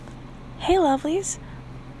Hey lovelies,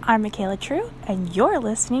 I'm Michaela True, and you're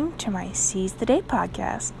listening to my Seize the Day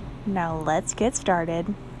podcast. Now let's get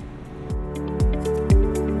started.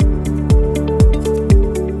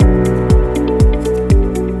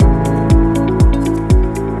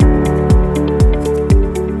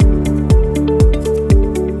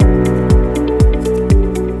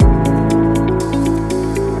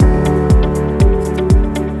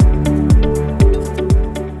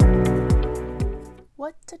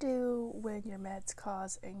 What to do when your meds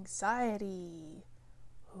cause anxiety?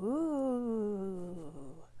 Ooh.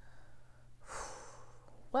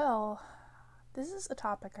 Well, this is a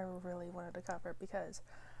topic I really wanted to cover because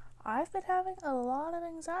I've been having a lot of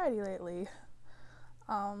anxiety lately.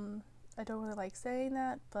 I don't really like saying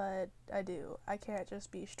that, but I do. I can't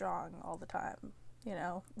just be strong all the time, you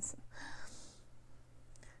know?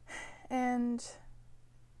 And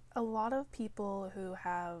a lot of people who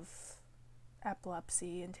have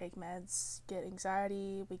epilepsy and take meds get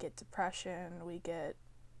anxiety, we get depression, we get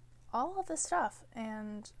all of this stuff,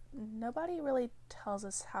 and nobody really tells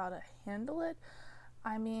us how to handle it.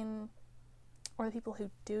 I mean, or the people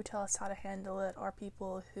who do tell us how to handle it are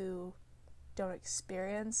people who don't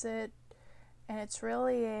experience it, and it's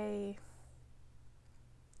really a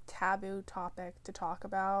taboo topic to talk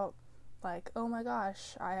about. Like, oh my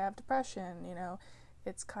gosh, I have depression, you know.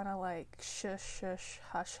 It's kind of like shush, shush,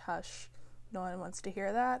 hush, hush. No one wants to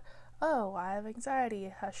hear that. Oh, I have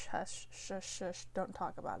anxiety. Hush, hush, shush, shush. Don't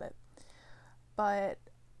talk about it. But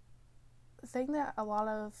the thing that a lot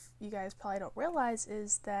of you guys probably don't realize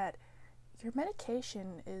is that your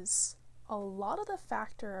medication is a lot of the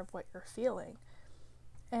factor of what you're feeling.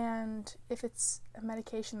 And if it's a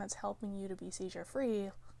medication that's helping you to be seizure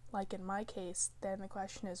free, like in my case, then the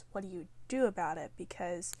question is, what do you do about it?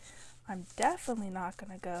 Because I'm definitely not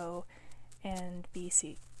going to go and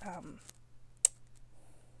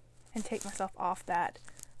and take myself off that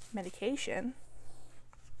medication.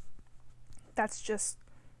 That's just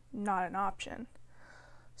not an option.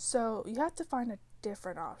 So you have to find a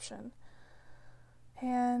different option.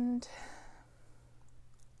 And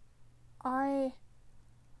I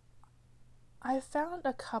found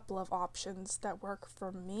a couple of options that work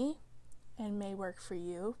for me and may work for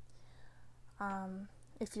you.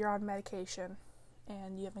 If you're on medication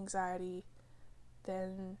and you have anxiety,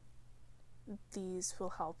 then these will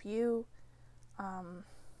help you.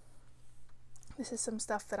 This is some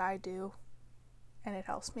stuff that I do, and it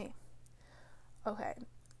helps me. Okay,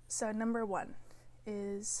 so number 1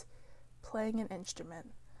 is playing an instrument.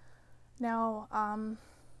 Now,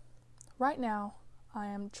 right now, I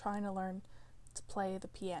am trying to learn to play the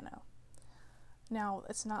piano. Now,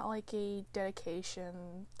 it's not like a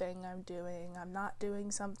dedication thing I'm doing. I'm not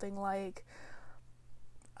doing something like,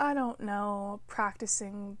 I don't know,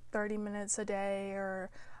 practicing 30 minutes a day, or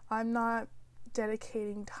I'm not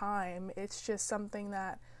dedicating time. It's just something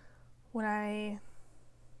that when I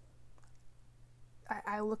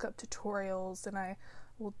look up tutorials and I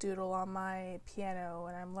will doodle on my piano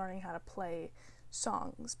and I'm learning how to play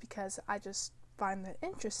songs because I just find that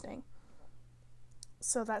interesting.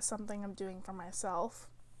 So that's something I'm doing for myself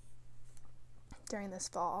during this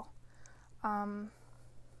fall.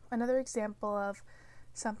 Another example of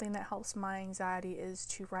something that helps my anxiety is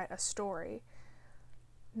to write a story.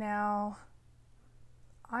 Now,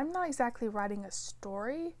 I'm not exactly writing a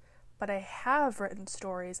story, but I have written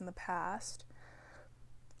stories in the past.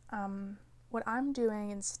 What I'm doing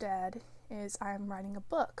instead is I'm writing a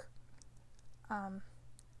book,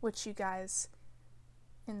 which you guys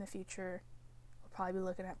in the future will probably be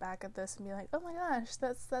looking back at this and be like, oh my gosh,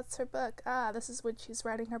 that's her book. This is when she's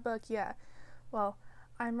writing her book. Yeah. Well,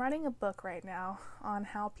 I'm writing a book right now on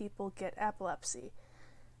how people get epilepsy.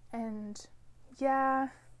 And yeah,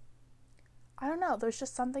 I don't know, there's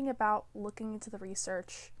just something about looking into the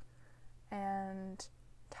research and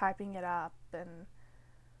typing it up, and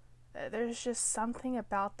there's just something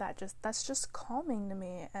about that that's just calming to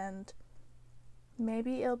me, and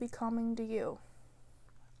maybe it'll be calming to you.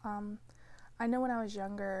 I know when I was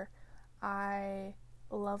younger, I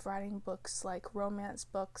love writing books like romance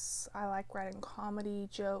books. I like writing comedy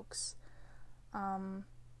jokes.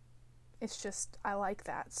 It's just, I like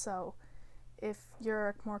that. So if you're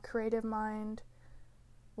a more creative mind,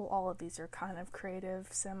 well, all of these are kind of creative,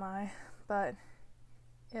 semi, but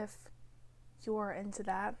if you're into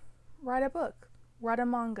that, write a book, write a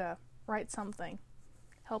manga, write something.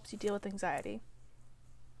 Helps you deal with anxiety.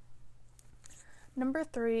 Number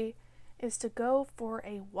 3 is to go for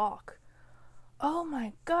a walk. Oh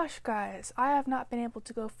my gosh, guys, I have not been able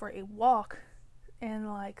to go for a walk in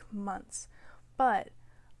like months, but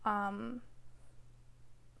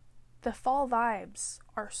the fall vibes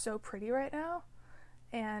are so pretty right now,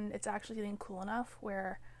 and it's actually getting cool enough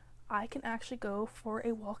where I can actually go for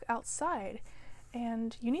a walk outside.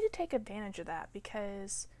 And you need to take advantage of that,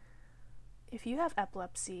 because if you have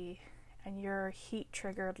epilepsy and you're heat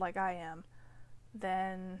triggered like I am,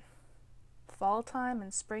 then fall time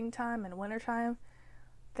and springtime and wintertime,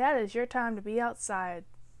 that is your time to be outside,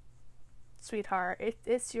 sweetheart.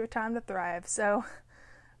 It's your time to thrive. So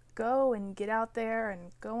go and get out there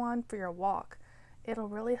and go on for your walk. It'll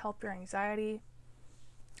really help your anxiety.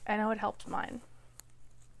 I know it helped mine.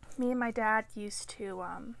 Me and my dad used to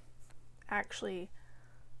actually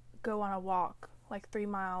go on a walk like 3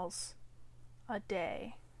 miles a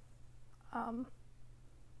day.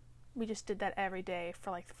 We just did that every day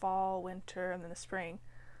for like fall, winter, and then the spring.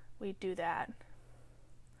 We'd do that.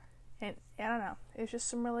 And I don't know, it was just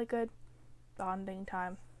some really good bonding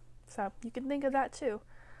time. So you can think of that too.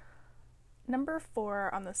 Number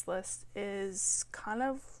 4 on this list is kind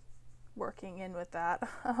of working in with that.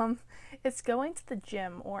 It's going to the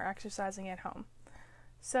gym or exercising at home.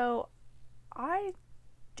 So I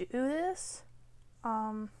do this.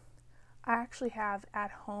 I actually have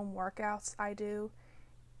at-home workouts I do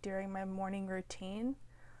during my morning routine,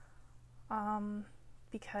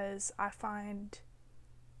 because I find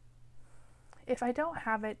if I don't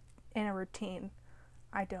have it in a routine,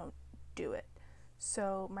 I don't do it.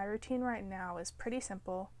 So my routine right now is pretty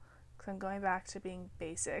simple, because I'm going back to being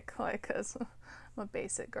basic, like, because I'm a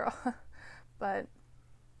basic girl. But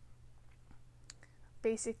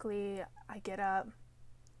basically, I get up,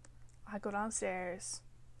 I go downstairs,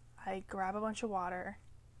 I grab a bunch of water,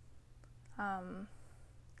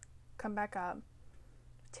 come back up,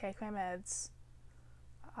 take my meds,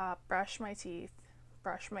 brush my teeth,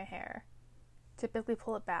 brush my hair, typically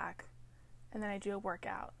pull it back, and then I do a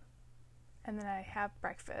workout, and then I have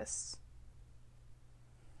breakfast,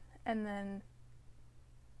 and then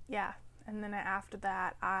after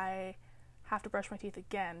that I have to brush my teeth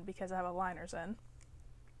again because I have aligners in,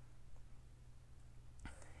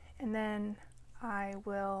 and then I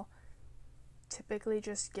will typically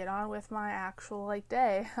just get on with my actual like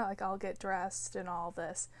day. Like, I'll get dressed and all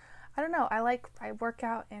this. I don't know, I work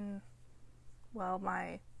out in, well,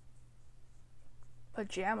 my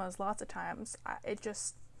pajamas lots of times. I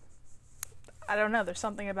don't know, there's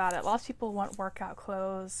something about it. Lots of people want workout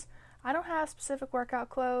clothes. I don't have specific workout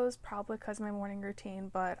clothes, probably because of my morning routine,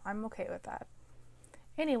 but I'm okay with that.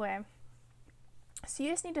 Anyway, so you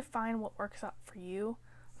just need to find what works out for you.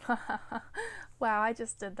 Wow, I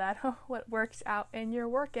just did that. What works out in your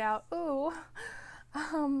workout. Ooh.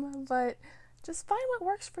 But just find what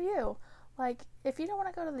works for you. Like, if you don't want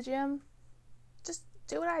to go to the gym, just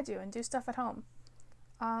do what I do and do stuff at home.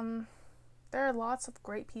 There are lots of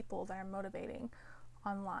great people that are motivating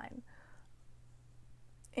online.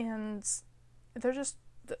 And they're just,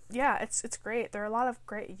 it's great. There are a lot of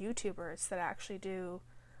great YouTubers that actually do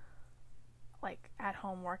like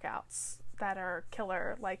at-home workouts that are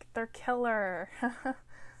killer. Like, they're killer.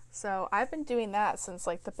 So I've been doing that since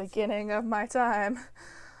like the beginning of my time,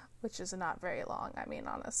 which is not very long. I mean,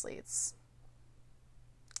 honestly, it's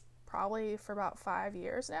probably for about 5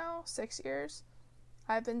 years now, 6 years.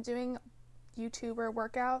 I've been doing YouTuber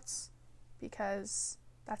workouts because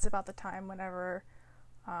that's about the time whenever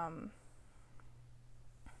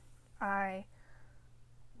I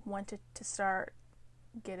wanted to start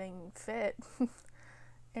getting fit.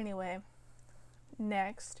 Anyway,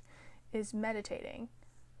 next is meditating.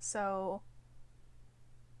 So,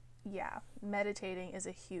 yeah, meditating is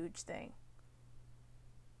a huge thing.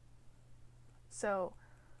 So,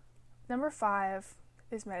 number 5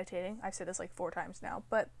 is meditating. I've said this like 4 times now,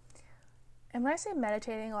 and when I say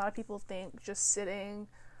meditating, a lot of people think just sitting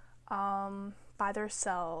by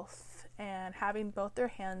themselves and having both their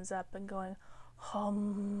hands up and going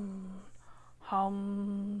hum,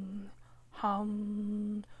 hum,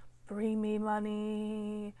 hum, bring me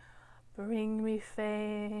money, bring me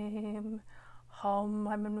fame, hum,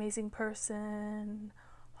 I'm an amazing person,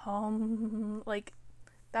 hum. Like,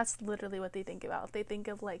 that's literally what they think about. They think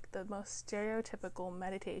of like the most stereotypical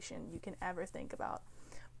meditation you can ever think about.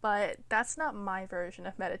 But that's not my version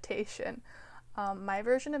of meditation. My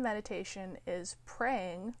version of meditation is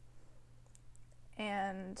praying,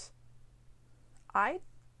 and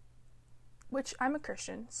which I'm a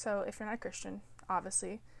Christian, so if you're not a Christian,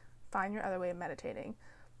 obviously, find your other way of meditating.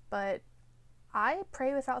 But I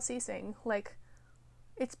pray without ceasing. Like,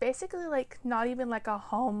 it's basically like not even like a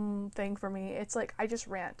hum thing for me. It's like I just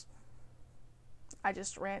rant. I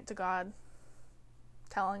just rant to God,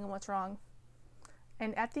 telling him what's wrong.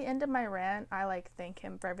 And at the end of my rant, I like thank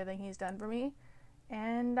him for everything he's done for me.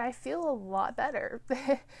 and I feel a lot better.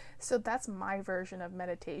 So that's my version of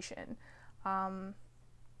meditation.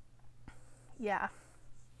 Yeah.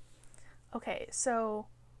 Okay, so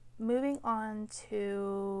moving on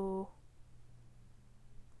to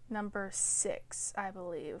number 6, I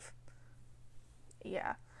believe.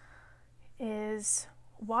 Yeah. Is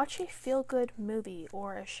watch a feel-good movie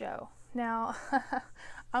or a show. Now,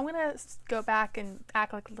 I'm gonna go back and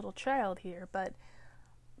act like a little child here, but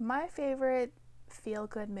my favorite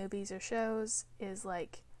feel-good movies or shows is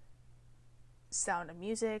like Sound of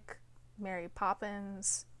Music, Mary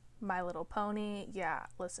Poppins, My Little Pony. Yeah,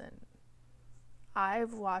 listen,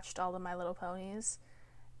 I've watched all of My Little Ponies,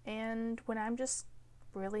 and when I'm just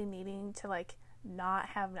really needing to like not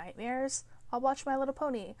have nightmares, I'll watch My Little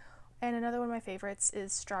Pony. And another one of my favorites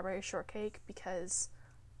is Strawberry Shortcake because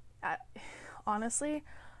honestly,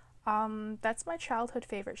 that's my childhood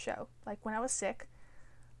favorite show. Like when I was sick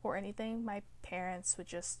or anything, my parents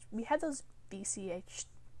would we had those you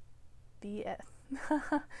know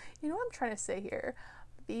what I'm trying to say here,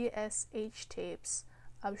 VSH tapes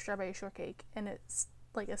of Strawberry Shortcake, and it's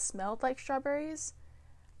like it smelled like strawberries.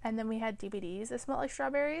 And then we had DVDs that smelled like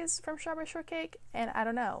strawberries from Strawberry Shortcake, and I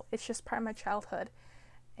don't know, it's just part of my childhood.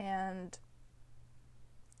 And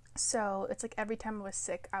so it's like every time I was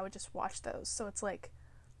sick, I would just watch those. So it's like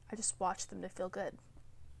I just watched them to feel good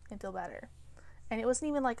and feel better. And it wasn't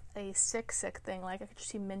even like a sick thing. Like I could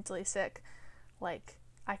just be mentally sick. Like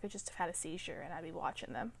I could just have had a seizure and I'd be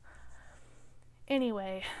watching them.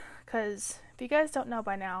 Anyway, because if you guys don't know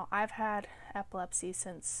by now, I've had epilepsy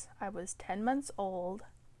since I was 10 months old,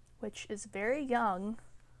 which is very young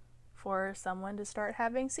for someone to start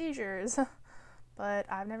having seizures. But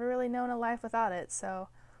I've never really known a life without it, so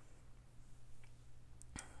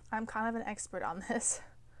I'm kind of an expert on this.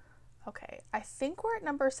 Okay, I think we're at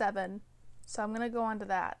number 7, so I'm going to go on to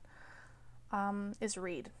that. Is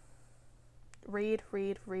read. Read.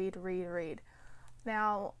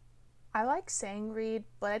 Now, I like saying read,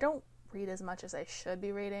 but I don't read as much as I should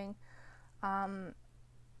be reading. The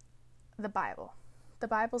Bible. The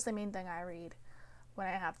Bible's the main thing I read when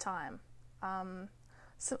I have time.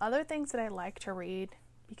 Some other things that I like to read,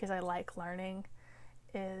 because I like learning,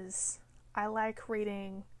 is I like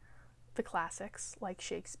reading the classics, like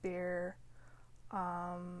Shakespeare,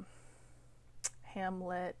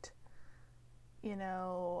 Hamlet,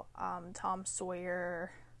 Tom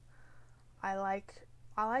Sawyer. I like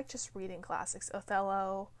just reading classics.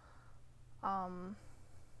 Othello,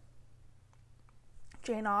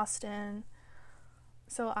 Jane Austen.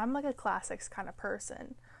 So I'm like a classics kind of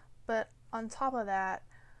person. But on top of that,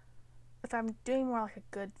 if I'm doing more like a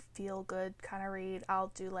good feel good kind of read,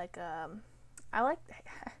 I'll do like I know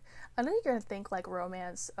you're gonna think like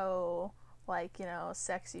romance, like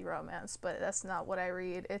sexy romance, but that's not what I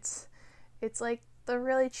read. It's like the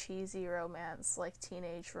really cheesy romance, like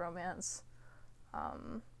teenage romance.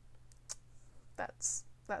 That's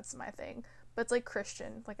my thing. But it's like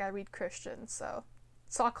Christian, like I read Christian, so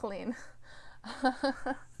it's all clean.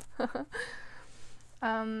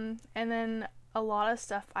 And then a lot of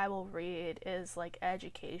stuff I will read is like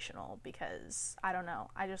educational because I don't know,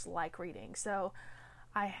 I just like reading. So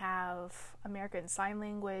I have American Sign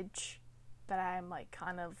Language that I'm like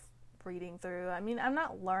kind of reading through. I mean, I'm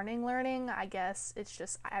not learning, I guess. It's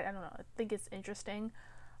just, I don't know, I think it's interesting.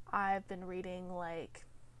 I've been learning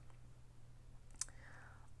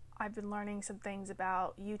some things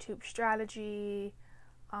about YouTube strategy.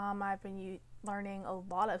 I've been learning a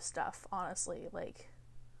lot of stuff, honestly. Like,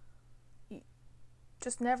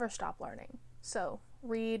 just never stop learning. So,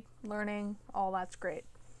 read, learning, all that's great.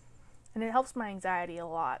 And it helps my anxiety a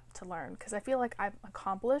lot to learn, because I feel like I'm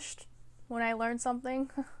accomplished when I learn something.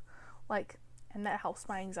 And that helps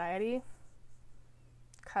my anxiety,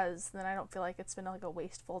 because then I don't feel like it's been like a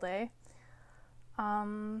wasteful day.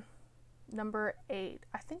 Number 8,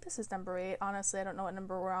 I think this is number 8, honestly, I don't know what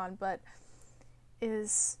number we're on, but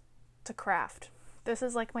is to craft. This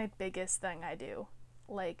is like my biggest thing I do,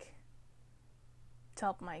 like, to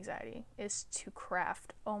help my anxiety, is to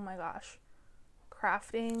craft. Oh my gosh,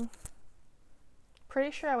 crafting.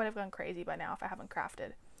 Pretty sure I would have gone crazy by now if I haven't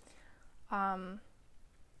crafted.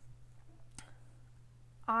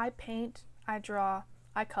 I paint, I draw,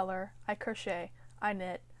 I color, I crochet, I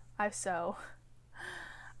knit, I sew.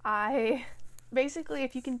 Basically,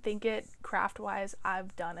 if you can think it craft-wise,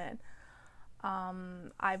 I've done it.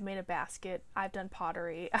 I've made a basket, I've done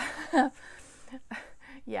pottery.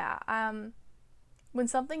 Yeah, when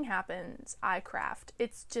something happens, I craft.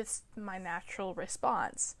 It's just my natural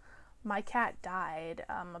response. My cat died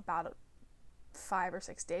about 5 or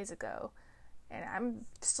 6 days ago, and I'm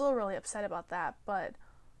still really upset about that, but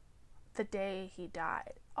the day he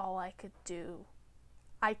died, all I could do,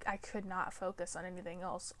 I could not focus on anything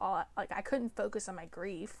else. I couldn't focus on my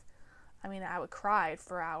grief. I mean, I would cry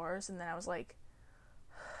for hours, and then I was like,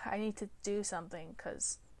 I need to do something,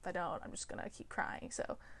 because if I don't, I'm just gonna keep crying.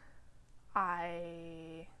 So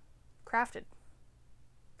I crafted,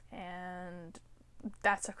 and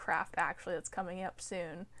that's a craft actually that's coming up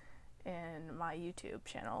soon in my YouTube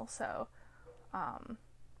channel. So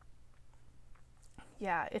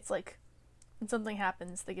yeah, it's like when something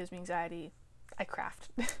happens that gives me anxiety, I craft.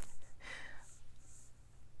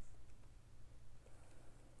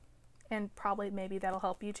 And probably maybe that'll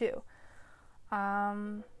help you too.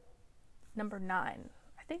 Number 9,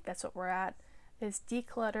 I think that's what we're at, is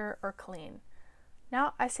declutter or clean.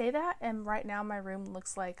 Now, I say that, and right now my room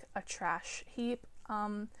looks like a trash heap.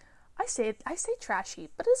 I say trash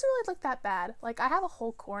heap, but it doesn't really look that bad. Like, I have a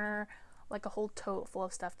whole corner, like a whole tote full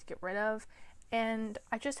of stuff to get rid of, and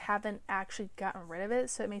I just haven't actually gotten rid of it,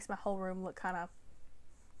 so it makes my whole room look kind of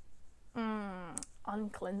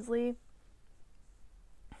uncleansly.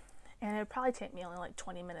 And it would probably take me only like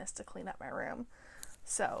 20 minutes to clean up my room.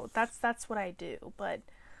 So that's what I do. But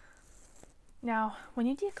now, when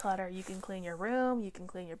you declutter, you can clean your room, you can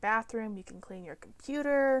clean your bathroom, you can clean your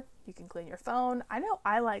computer, you can clean your phone. I know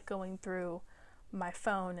I like going through my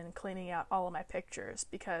phone and cleaning out all of my pictures,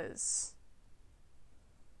 because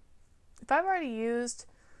if I've already used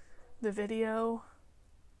the video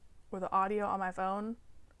or the audio on my phone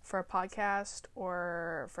for a podcast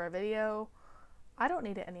or for a video, I don't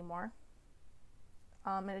need it anymore.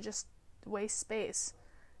 And it just wastes space,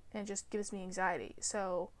 and it just gives me anxiety.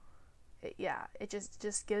 So it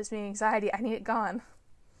just gives me anxiety. I need it gone.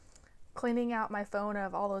 Cleaning out my phone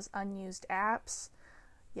of all those unused apps,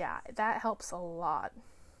 yeah, that helps a lot.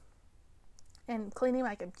 And cleaning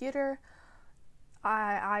my computer,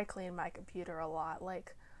 I clean my computer a lot.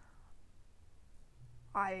 Like,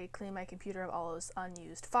 I clean my computer of all those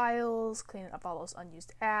unused files, clean it of all those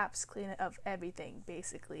unused apps, clean it of everything,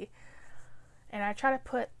 basically. And I try to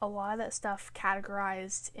put a lot of that stuff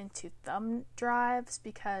categorized into thumb drives,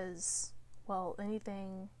 because, well,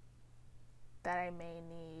 anything that I may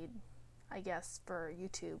need, I guess, for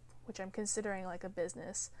YouTube, which I'm considering like a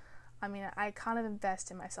business. I mean, I kind of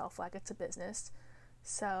invest in myself like it's a business.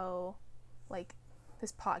 So, like,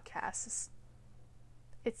 this podcast is,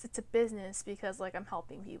 it's a business because, like, I'm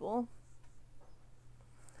helping people.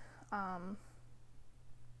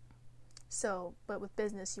 So, but with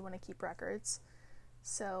business, you want to keep records.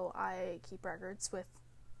 So I keep records with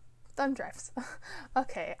thumb drives.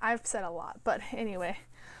 Okay, I've said a lot, but anyway.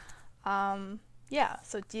 Yeah,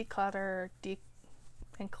 so declutter,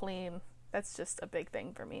 and clean, that's just a big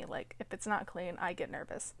thing for me. Like, if it's not clean, I get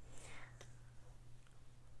nervous.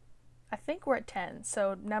 I think we're at 10.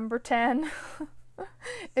 So number 10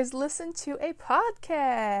 is listen to a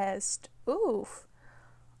podcast. Oof.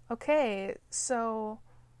 Okay, so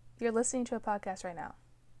you're listening to a podcast right now.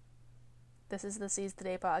 This is the Seize the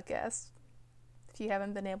Day podcast, if you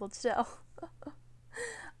haven't been able to tell.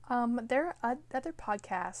 There are other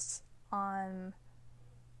podcasts on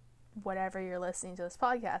whatever you're listening to this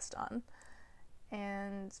podcast on,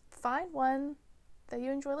 and find one that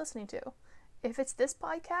you enjoy listening to. If it's this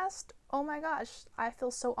podcast, oh my gosh, I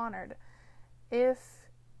feel so honored.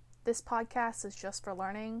 If this podcast is just for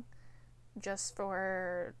learning, just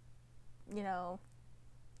for,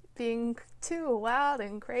 being two wild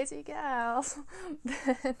and crazy gals,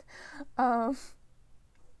 then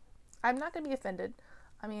I'm not going to be offended.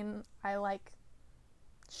 I mean, I like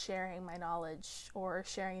sharing my knowledge or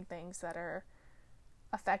sharing things that are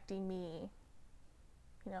affecting me,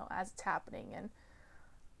 as it's happening. And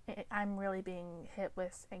I'm really being hit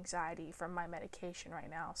with anxiety from my medication right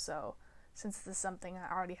now. So since this is something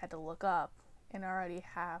I already had to look up and already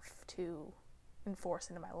have to enforce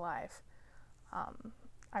into my life,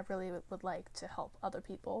 I really would like to help other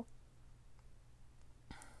people.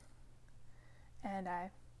 And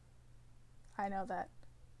I know that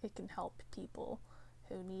it can help people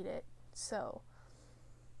who need it. So,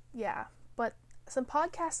 yeah. But some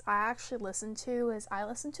podcasts I actually listen to is I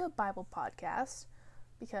listen to a Bible podcast,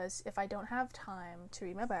 because if I don't have time to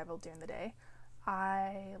read my Bible during the day,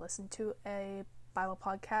 I listen to a Bible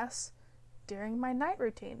podcast during my night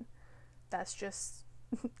routine. That's just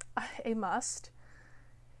a must.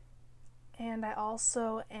 And I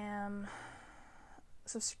also am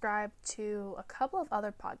subscribed to a couple of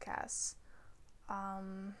other podcasts.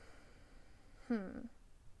 I'm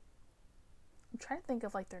trying to think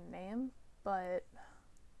of like their name, but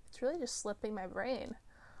it's really just slipping my brain.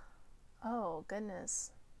 Oh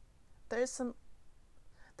goodness. There's some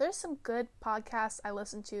good podcasts I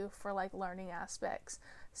listen to for like learning aspects.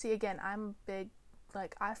 See, again, I'm big,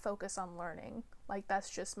 like, I focus on learning. Like, that's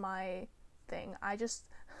just my thing.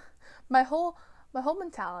 My whole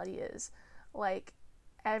mentality is, like,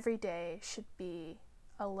 every day should be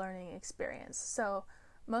a learning experience. So,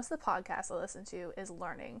 most of the podcasts I listen to is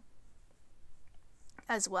learning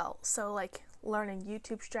as well. So, like, learning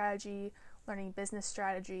YouTube strategy, learning business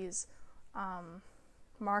strategies,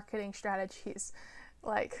 marketing strategies,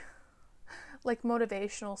 like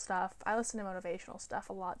motivational stuff. I listen to motivational stuff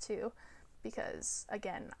a lot too, because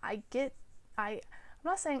again, I'm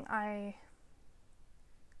not saying I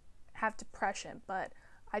have depression, but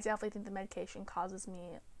I definitely think the medication causes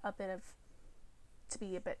me to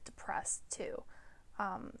be a bit depressed too.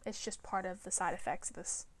 It's just part of the side effects of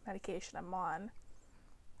this medication I'm on.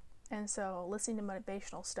 And so listening to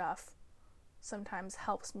motivational stuff sometimes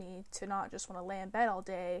helps me to not just want to lay in bed all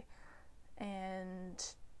day and,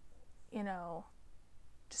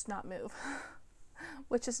 just not move,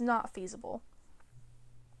 which is not feasible.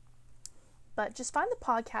 But just find the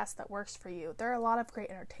podcast that works for you. There are a lot of great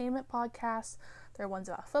entertainment podcasts. There are ones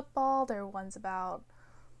about football. There are ones about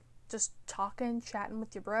just chatting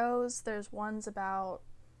with your bros. There's ones about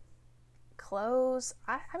clothes.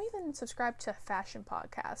 I'm even subscribed to a fashion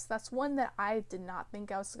podcast. That's one that I did not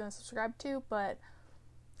think I was going to subscribe to, but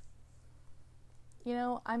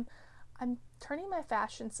I'm turning my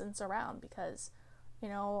fashion sense around because,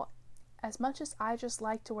 as much as I just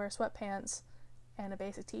like to wear sweatpants and a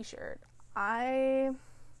basic t-shirt, I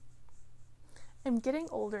am getting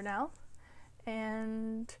older now,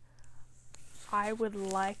 and I would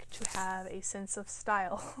like to have a sense of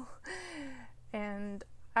style. And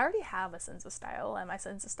I already have a sense of style, and my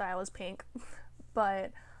sense of style is pink,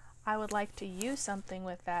 but I would like to use something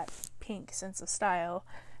with that pink sense of style,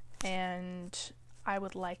 and I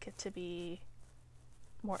would like it to be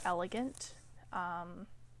more elegant.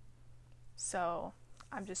 So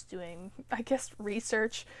I'm just doing, I guess,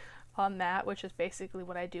 research on that, which is basically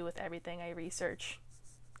what I do with everything. I research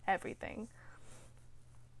everything.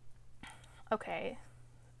 Okay,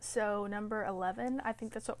 so number 11, I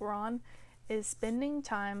think that's what we're on, is spending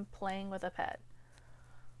time playing with a pet.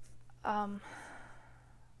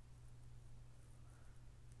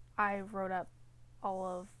 I wrote up all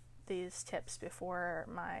of these tips before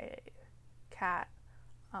my cat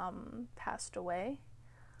passed away.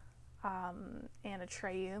 And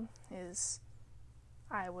Atreyu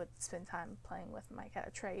I would spend time playing with my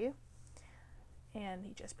cat Atreyu, and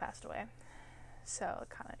he just passed away, so it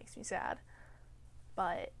kind of makes me sad.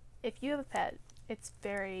 But if you have a pet, it's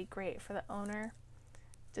very great for the owner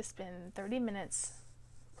to spend 30 minutes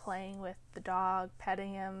playing with the dog,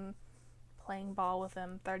 petting him, playing ball with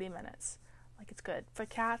him. 30 minutes. Like, it's good. For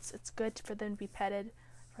cats, it's good for them to be petted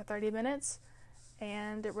for 30 minutes,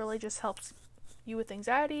 and it really just helps you with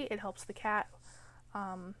anxiety. It helps the cat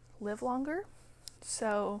live longer.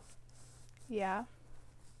 So, yeah.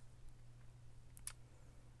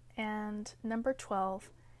 And number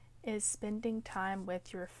 12 is spending time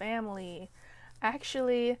with your family.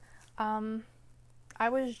 Actually, I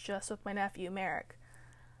was just with my nephew, Merrick.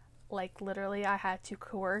 Like, literally, I had to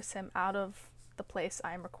coerce him out of the place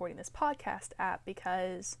I'm recording this podcast at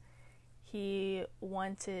because he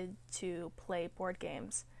wanted to play board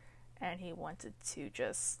games, and he wanted to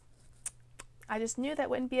I just knew that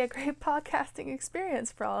wouldn't be a great podcasting experience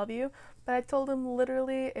for all of you, but I told him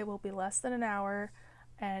literally it will be less than an hour,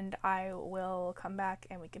 and I will come back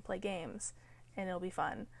and we can play games, and it'll be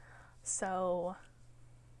fun. So,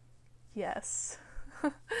 yes.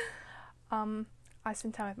 I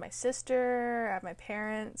spend time with my sister, I have my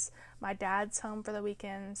parents, my dad's home for the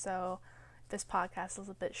weekend, so this podcast is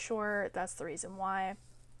a bit short. That's the reason why.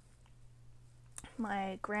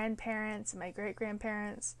 My grandparents and my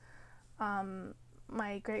great-grandparents,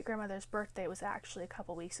 my great-grandmother's birthday was actually a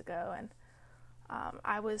couple weeks ago, and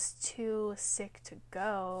I was too sick to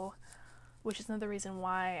go, which is another reason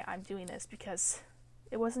why I'm doing this, because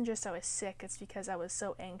it wasn't just I was sick, it's because I was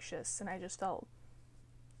so anxious, and I just felt,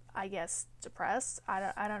 I guess, depressed.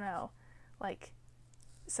 I don't know. Like,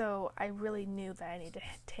 so I really knew that I needed to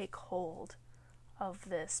take hold of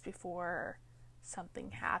this before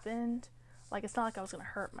something happened. Like, it's not like I was going to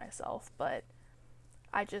hurt myself, but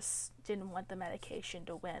I just didn't want the medication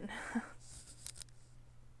to win.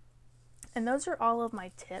 And those are all of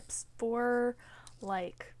my tips for,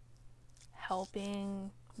 like,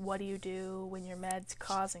 helping. What do you do when your meds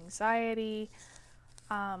cause anxiety?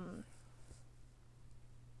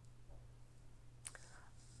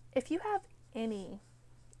 If you have any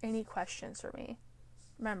questions for me,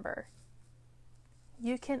 remember,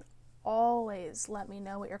 you can always let me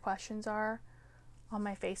know what your questions are on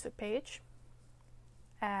my Facebook page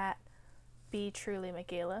at Be Truly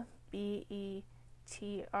Michaela,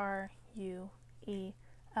 BeTruelyMakayla,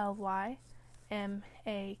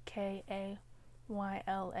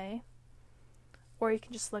 or you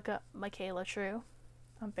can just look up Michaela True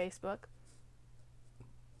on Facebook.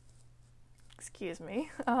 Excuse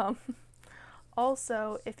me.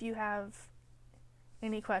 Also, if you have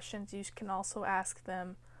any questions, you can also ask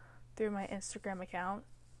them through my Instagram account,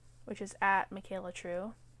 which is at Michaela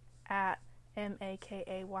True, at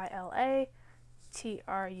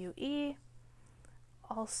MakaylaTrue.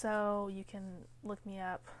 Also, you can look me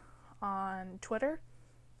up on Twitter,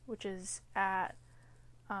 which is at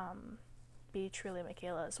Be Truly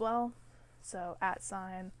Michaela as well. So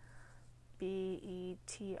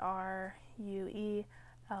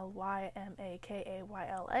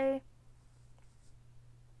 @BeTruelyMakayla.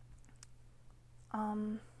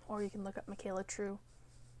 Or you can look up Michaela True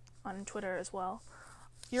on Twitter as well.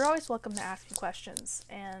 You're always welcome to ask me questions,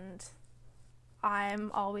 and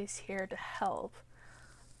I'm always here to help.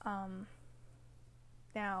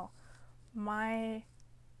 Now, my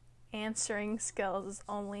answering skills is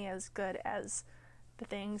only as good as the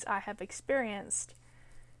things I have experienced,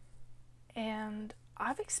 and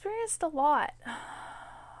I've experienced a lot,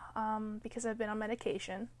 because I've been on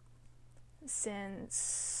medication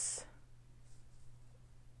since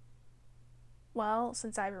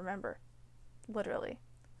I remember, literally.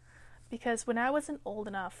 Because when I wasn't old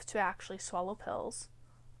enough to actually swallow pills,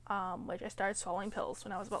 which I started swallowing pills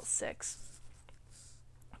when I was about 6.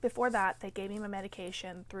 Before that, they gave me my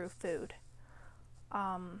medication through food.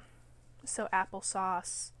 So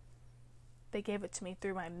applesauce, they gave it to me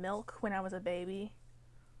through my milk when I was a baby.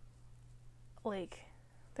 Like,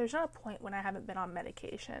 there's not a point when I haven't been on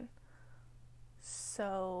medication.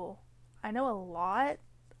 So I know a lot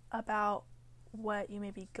about what you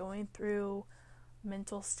may be going through,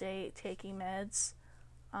 mental state, taking meds.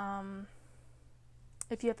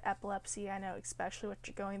 If you have epilepsy, I know especially what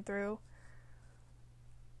you're going through.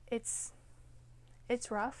 It's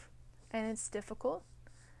rough and it's difficult,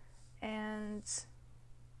 and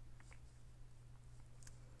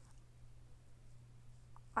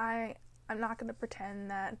I'm not going to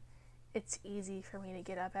pretend that it's easy for me to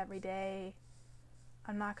get up every day.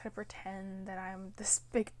 I'm not going to pretend that I'm this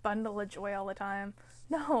big bundle of joy all the time.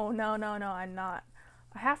 No, I'm not.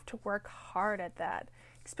 I have to work hard at that,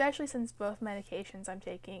 especially since both medications I'm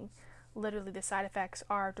taking, literally the side effects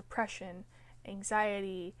are depression,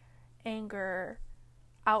 anxiety, anger,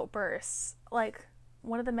 outbursts. Like,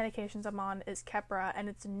 one of the medications I'm on is Keppra, and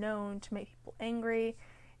it's known to make people angry.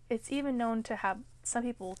 It's even known to have some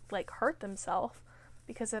people, like, hurt themselves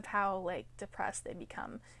because of how, like, depressed they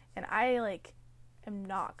become. And I, like, am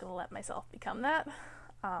not gonna let myself become that.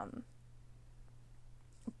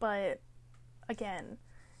 But again,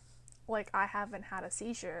 like, I haven't had a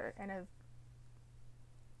seizure and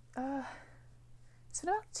it's been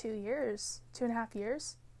about 2 years, 2.5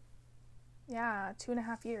 years. Yeah,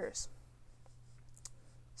 2.5 years.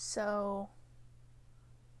 So,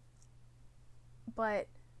 but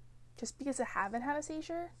just because I haven't had a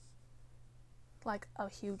seizure, like a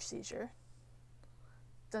huge seizure,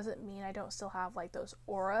 doesn't mean I don't still have, like, those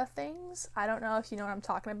aura things. I don't know if you know what I'm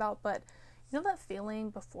talking about, but you know that feeling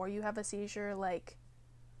before you have a seizure, like,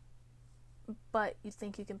 but you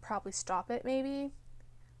think you can probably stop it, maybe?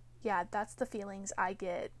 Yeah, that's the feelings I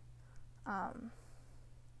get.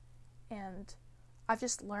 And I've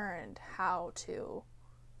just learned how to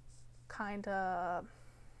kind of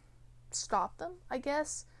stop them, I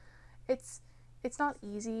guess. It's not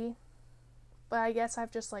easy, but I guess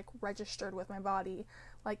I've just, like, registered with my body.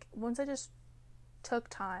 Like, once I just took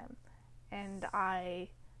time and I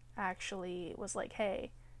actually was like,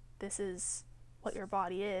 hey, this is what your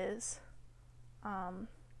body is.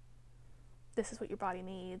 This is what your body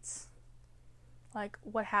needs. Like,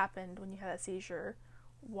 what happened when you had a seizure?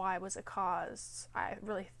 Why was it caused? I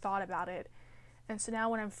really thought about it. And so now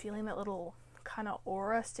when I'm feeling that little kind of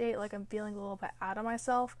aura state, like I'm feeling a little bit out of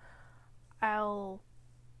myself, I'll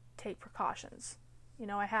take precautions. You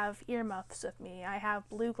know, I have earmuffs with me. I have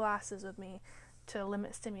blue glasses with me to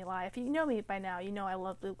limit stimuli. If you know me by now, you know I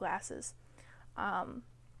love blue glasses. I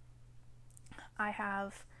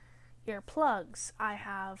have earplugs. I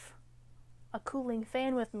have a cooling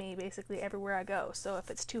fan with me basically everywhere I go. So if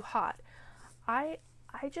it's too hot, I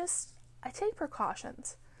take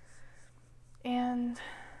precautions. And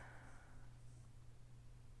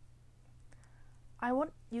I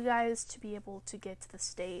want you guys to be able to get to the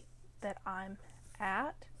state that I'm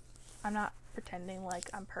at. I'm not pretending like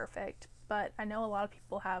I'm perfect, but I know a lot of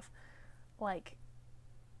people have like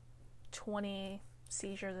 20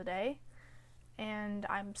 seizures a day, and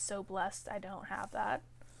I'm so blessed I don't have that.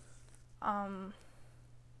 or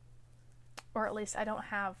at least I don't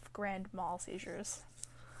have grand mal seizures.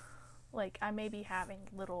 Like, I may be having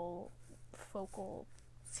little focal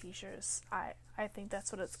seizures. I think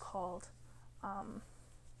that's what it's called.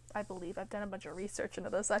 I believe. I've done a bunch of research into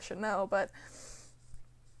this, I should know, but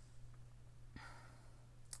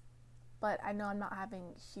I know I'm not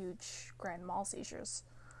having huge grand mal seizures.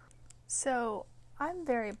 So, I'm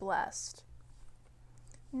very blessed.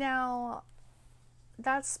 Now,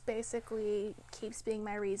 that's basically keeps being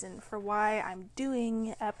my reason for why I'm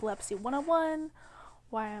doing Epilepsy 101,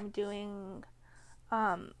 why I'm doing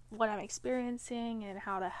what I'm experiencing and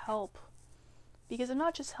how to help. Because I'm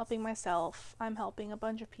not just helping myself, I'm helping a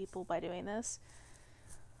bunch of people by doing this.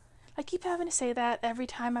 I keep having to say that every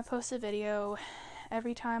time I post a video,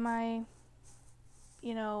 every time I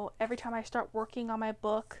start working on my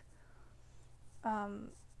book,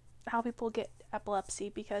 how people get epilepsy,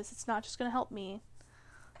 because it's not just going to help me.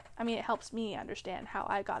 I mean, it helps me understand how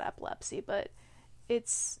I got epilepsy, but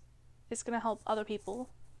it's going to help other people,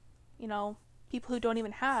 people who don't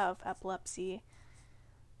even have epilepsy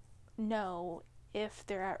know if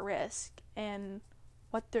they're at risk and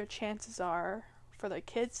what their chances are for their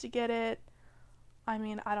kids to get it. I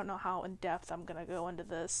mean, I don't know how in depth I'm going to go into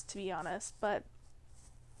this, to be honest, but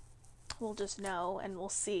we'll just know and we'll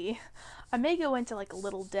see. I may go into like a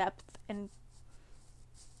little depth and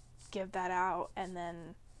give that out, and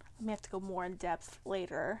then I may have to go more in depth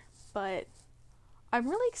later, but I'm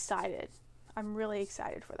really excited. I'm really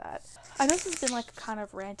excited for that. I know this has been like a kind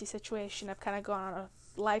of ranty situation. I've kind of gone on a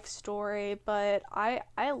life story, but I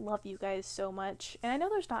love you guys so much, and I know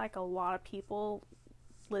there's not like a lot of people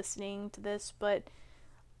listening to this, but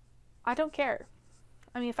I don't care.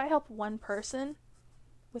 I mean, if I help one person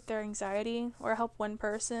with their anxiety, or help one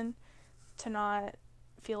person to not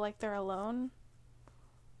feel like they're alone,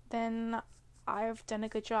 then I've done a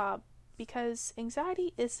good job, because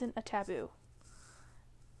anxiety isn't a taboo.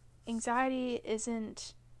 Anxiety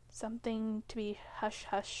isn't something to be hush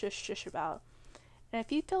hush shush shush about. And if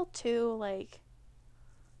you feel too,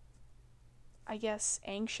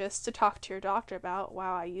 anxious to talk to your doctor about,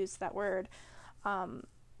 wow, I used that word, to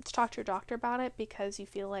talk to your doctor about it because you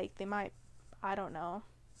feel like they might, I don't know,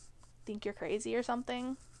 think you're crazy or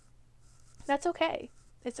something, that's okay.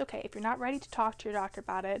 It's okay. If you're not ready to talk to your doctor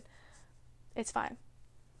about it, it's fine.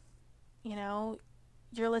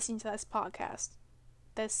 You're listening to this podcast.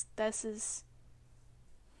 This is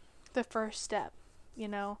the first step,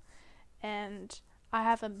 and I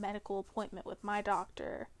have a medical appointment with my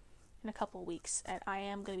doctor in a couple weeks, and I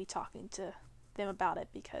am going to be talking to them about it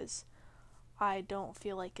because I don't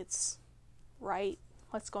feel like it's right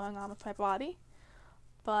what's going on with my body.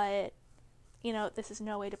 But, this is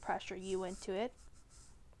no way to pressure you into it.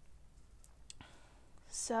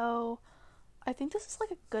 So, I think this is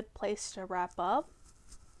like a good place to wrap up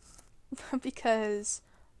because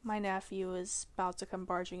my nephew is about to come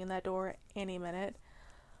barging in that door any minute.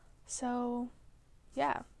 So,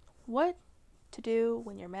 yeah. What to do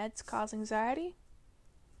when your meds cause anxiety?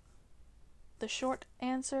 The short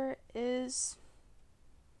answer is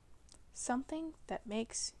something that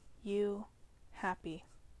makes you happy.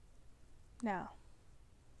 Now,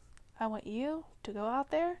 I want you to go out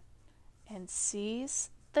there and seize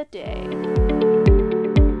the day.